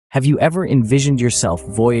Have you ever envisioned yourself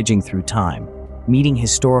voyaging through time, meeting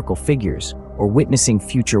historical figures, or witnessing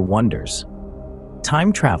future wonders?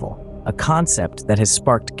 Time travel, a concept that has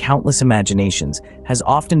sparked countless imaginations, has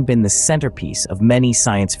often been the centerpiece of many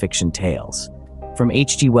science fiction tales. From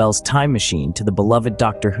H.G. Wells' Time Machine to the beloved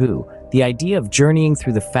Doctor Who, the idea of journeying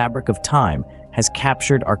through the fabric of time has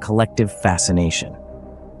captured our collective fascination.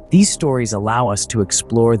 These stories allow us to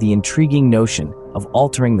explore the intriguing notion of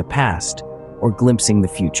altering the past or glimpsing the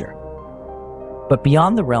future. But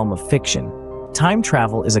beyond the realm of fiction, time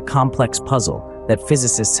travel is a complex puzzle that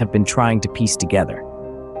physicists have been trying to piece together.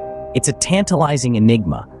 It's a tantalizing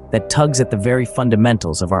enigma that tugs at the very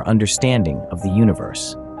fundamentals of our understanding of the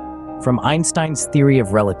universe. From Einstein's theory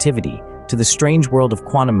of relativity to the strange world of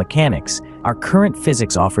quantum mechanics, our current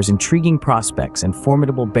physics offers intriguing prospects and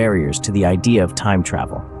formidable barriers to the idea of time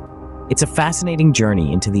travel. It's a fascinating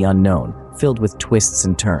journey into the unknown, filled with twists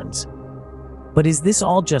and turns. But is this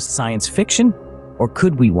all just science fiction? Or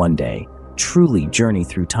could we one day truly journey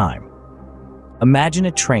through time? Imagine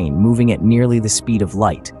a train moving at nearly the speed of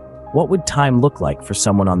light. What would time look like for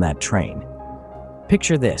someone on that train?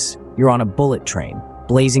 Picture this: you're on a bullet train,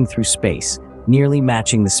 blazing through space, nearly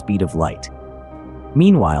matching the speed of light.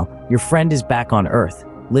 Meanwhile, your friend is back on Earth,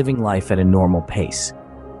 living life at a normal pace.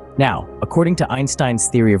 Now, according to Einstein's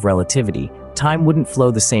theory of relativity, time wouldn't flow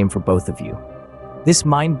the same for both of you. This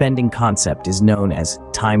mind-bending concept is known as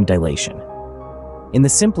time dilation. In the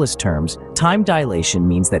simplest terms, time dilation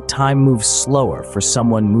means that time moves slower for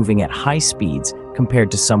someone moving at high speeds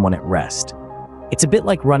compared to someone at rest. It's a bit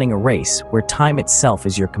like running a race where time itself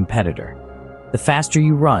is your competitor. The faster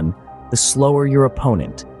you run, the slower your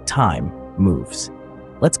opponent, time, moves.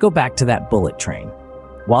 Let's go back to that bullet train.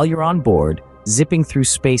 While you're on board, zipping through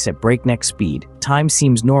space at breakneck speed, time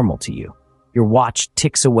seems normal to you. Your watch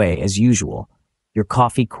ticks away as usual. Your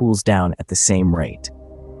coffee cools down at the same rate.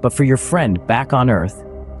 But for your friend back on Earth,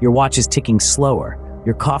 your watch is ticking slower.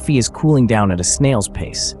 Your coffee is cooling down at a snail's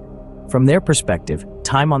pace. From their perspective,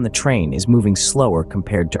 time on the train is moving slower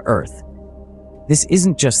compared to Earth. This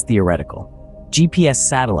isn't just theoretical. GPS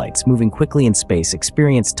satellites moving quickly in space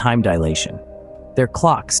experience time dilation. Their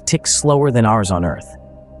clocks tick slower than ours on Earth.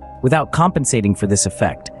 Without compensating for this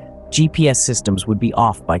effect, GPS systems would be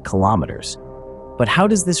off by kilometers. But how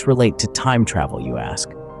does this relate to time travel, you ask?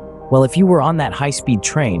 Well, if you were on that high-speed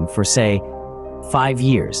train for, say, 5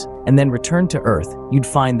 years, and then returned to Earth, you'd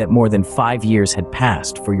find that more than 5 years had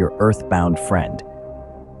passed for your Earth-bound friend.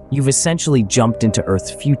 You've essentially jumped into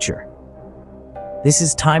Earth's future. This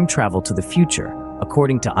is time travel to the future,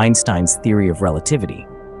 according to Einstein's theory of relativity.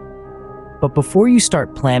 But before you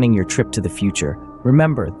start planning your trip to the future,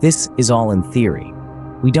 remember, this is all in theory.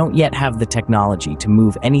 We don't yet have the technology to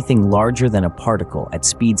move anything larger than a particle at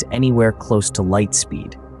speeds anywhere close to light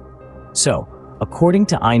speed. So, according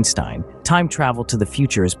to Einstein, time travel to the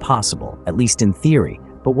future is possible, at least in theory,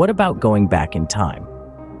 but what about going back in time?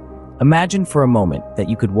 Imagine for a moment that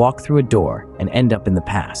you could walk through a door and end up in the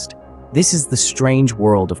past. This is the strange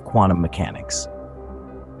world of quantum mechanics.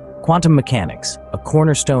 Quantum mechanics, a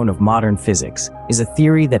cornerstone of modern physics, is a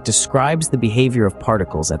theory that describes the behavior of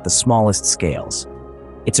particles at the smallest scales.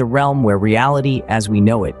 It's a realm where reality, as we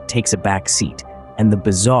know it, takes a back seat, and the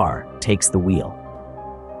bizarre takes the wheel.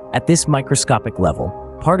 At this microscopic level,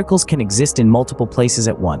 particles can exist in multiple places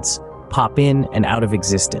at once, pop in and out of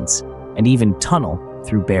existence, and even tunnel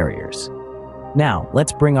through barriers. Now,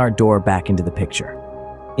 let's bring our door back into the picture.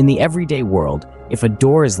 In the everyday world, if a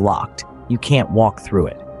door is locked, you can't walk through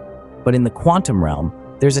it. But in the quantum realm,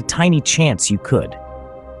 there's a tiny chance you could.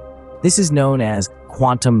 This is known as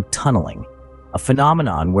quantum tunneling, a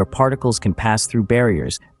phenomenon where particles can pass through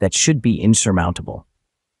barriers that should be insurmountable.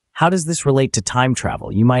 How does this relate to time travel,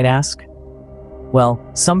 you might ask? Well,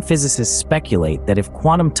 some physicists speculate that if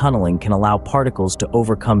quantum tunneling can allow particles to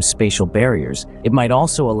overcome spatial barriers, it might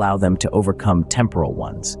also allow them to overcome temporal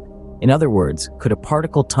ones. In other words, could a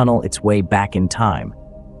particle tunnel its way back in time?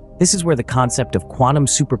 This is where the concept of quantum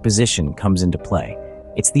superposition comes into play.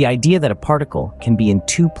 It's the idea that a particle can be in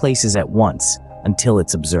two places at once until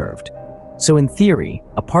it's observed. So in theory,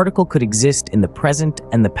 a particle could exist in the present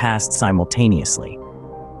and the past simultaneously.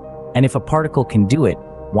 And if a particle can do it,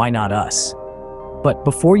 why not us? But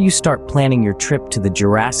before you start planning your trip to the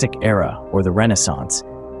Jurassic era or the Renaissance,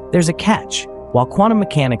 there's a catch. While quantum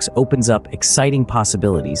mechanics opens up exciting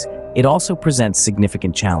possibilities, it also presents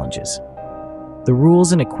significant challenges. The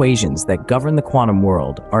rules and equations that govern the quantum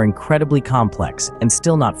world are incredibly complex and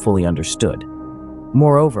still not fully understood.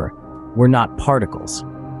 Moreover, we're not particles.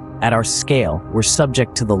 At our scale, we're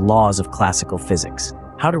subject to the laws of classical physics.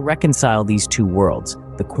 How to reconcile these two worlds,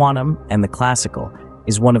 the quantum and the classical,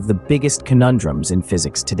 is one of the biggest conundrums in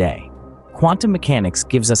physics today. Quantum mechanics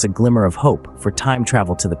gives us a glimmer of hope for time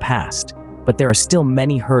travel to the past, but there are still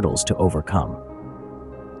many hurdles to overcome.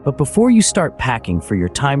 But before you start packing for your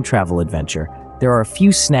time travel adventure, there are a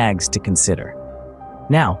few snags to consider.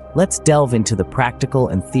 Now, let's delve into the practical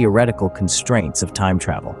and theoretical constraints of time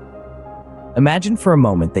travel. Imagine for a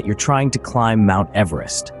moment that you're trying to climb Mount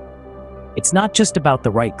Everest. It's not just about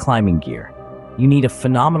the right climbing gear. You need a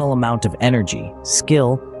phenomenal amount of energy,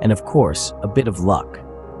 skill, and of course, a bit of luck.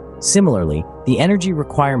 Similarly, the energy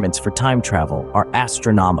requirements for time travel are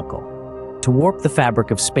astronomical. To warp the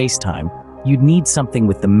fabric of space-time, you'd need something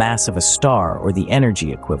with the mass of a star or the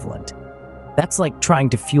energy equivalent. That's like trying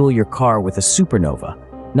to fuel your car with a supernova.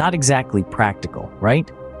 Not exactly practical,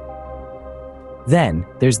 right? Then,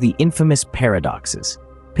 there's the infamous paradoxes.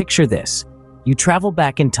 Picture this. You travel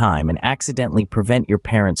back in time and accidentally prevent your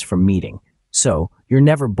parents from meeting. So, you're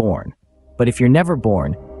never born. But if you're never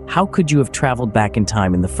born, how could you have traveled back in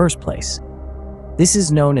time in the first place? This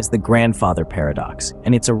is known as the grandfather paradox,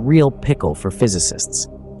 and it's a real pickle for physicists.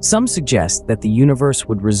 Some suggest that the universe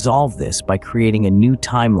would resolve this by creating a new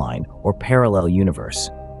timeline or parallel universe,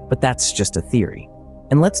 but that's just a theory.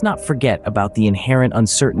 And let's not forget about the inherent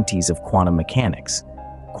uncertainties of quantum mechanics.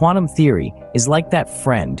 Quantum theory is like that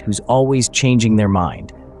friend who's always changing their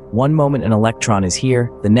mind. One moment an electron is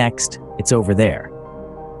here, the next, it's over there.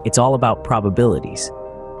 It's all about probabilities.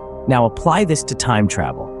 Now apply this to time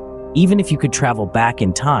travel. Even if you could travel back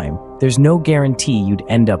in time, there's no guarantee you'd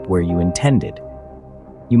end up where you intended.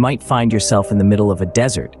 You might find yourself in the middle of a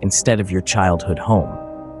desert instead of your childhood home.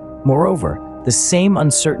 Moreover, the same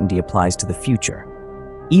uncertainty applies to the future.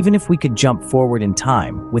 Even if we could jump forward in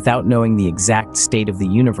time without knowing the exact state of the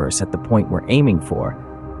universe at the point we're aiming for,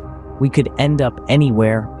 we could end up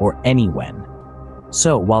anywhere or anywhen.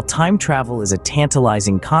 So, while time travel is a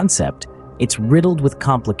tantalizing concept, it's riddled with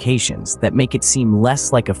complications that make it seem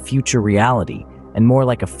less like a future reality and more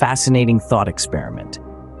like a fascinating thought experiment.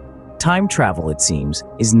 Time travel, it seems,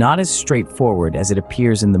 is not as straightforward as it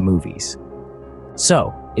appears in the movies.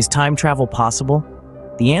 So, is time travel possible?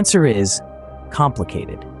 The answer is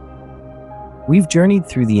complicated. We've journeyed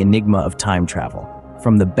through the enigma of time travel,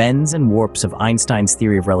 from the bends and warps of Einstein's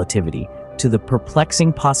theory of relativity to the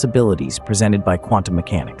perplexing possibilities presented by quantum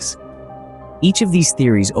mechanics. Each of these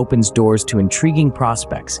theories opens doors to intriguing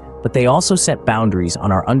prospects, but they also set boundaries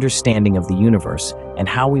on our understanding of the universe and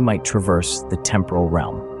how we might traverse the temporal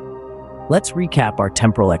realm. Let's recap our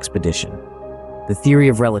temporal expedition. The theory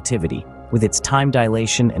of relativity, with its time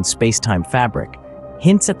dilation and space-time fabric,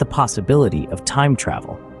 hints at the possibility of time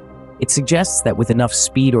travel. It suggests that with enough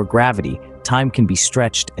speed or gravity, time can be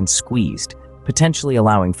stretched and squeezed, potentially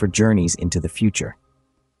allowing for journeys into the future.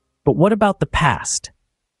 But what about the past?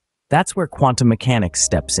 That's where quantum mechanics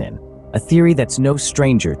steps in, a theory that's no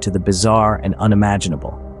stranger to the bizarre and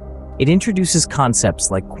unimaginable. It introduces concepts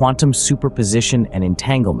like quantum superposition and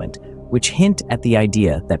entanglement, which hint at the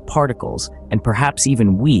idea that particles, and perhaps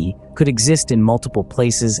even we, could exist in multiple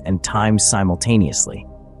places and times simultaneously.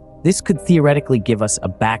 This could theoretically give us a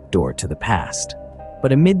backdoor to the past.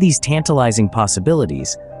 But amid these tantalizing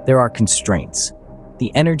possibilities, there are constraints.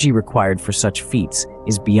 The energy required for such feats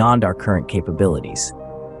is beyond our current capabilities.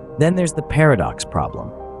 Then there's the paradox problem.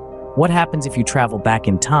 What happens if you travel back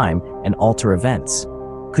in time and alter events?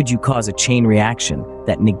 Could you cause a chain reaction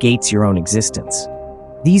that negates your own existence?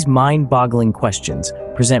 These mind-boggling questions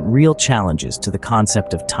present real challenges to the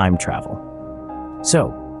concept of time travel. So,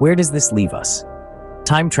 where does this leave us?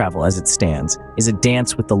 Time travel, as it stands, is a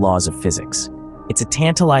dance with the laws of physics. It's a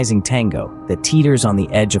tantalizing tango that teeters on the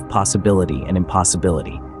edge of possibility and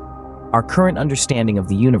impossibility. Our current understanding of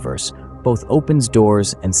the universe both opens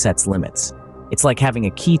doors and sets limits. It's like having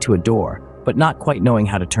a key to a door, but not quite knowing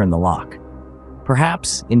how to turn the lock.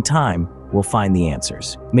 Perhaps, in time, we'll find the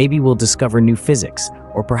answers. Maybe we'll discover new physics,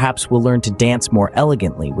 or perhaps we'll learn to dance more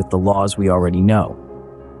elegantly with the laws we already know.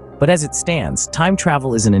 But as it stands, time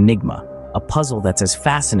travel is an enigma, a puzzle that's as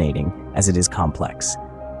fascinating as it is complex.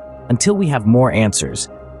 Until we have more answers,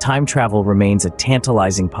 time travel remains a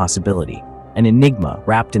tantalizing possibility, an enigma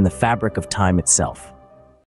wrapped in the fabric of time itself.